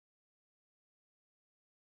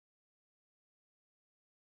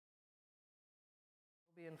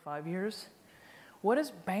In 5 years? What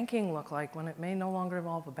does banking look like when it may no longer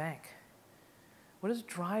involve a bank? What does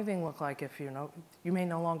driving look like if you may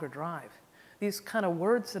no longer drive? These kind of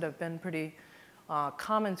words that have been pretty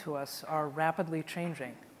common to us are rapidly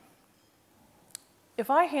changing.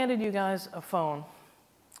 If I handed you guys a phone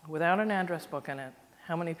without an address book in it,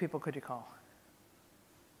 how many people could you call?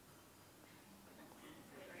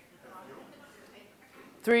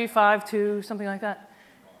 3, 5, 2, something like that.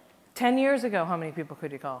 10 years ago, how many people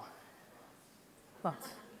could you call? Lots.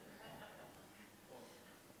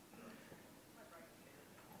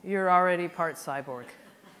 You're already part cyborg.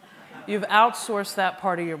 You've outsourced that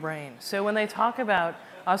part of your brain. So when they talk about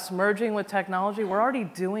us merging with technology, we're already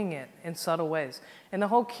doing it in subtle ways. And the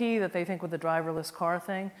whole key that they think with the driverless car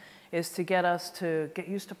thing is to get us to get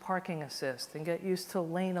used to parking assist and get used to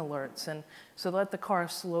lane alerts, and so let the car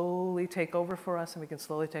slowly take over for us and we can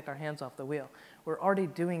slowly take our hands off the wheel. We're already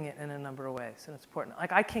doing it in a number of ways, and it's important.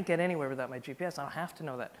 Like, I can't get anywhere without my GPS. I don't have to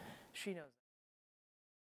know that. She knows.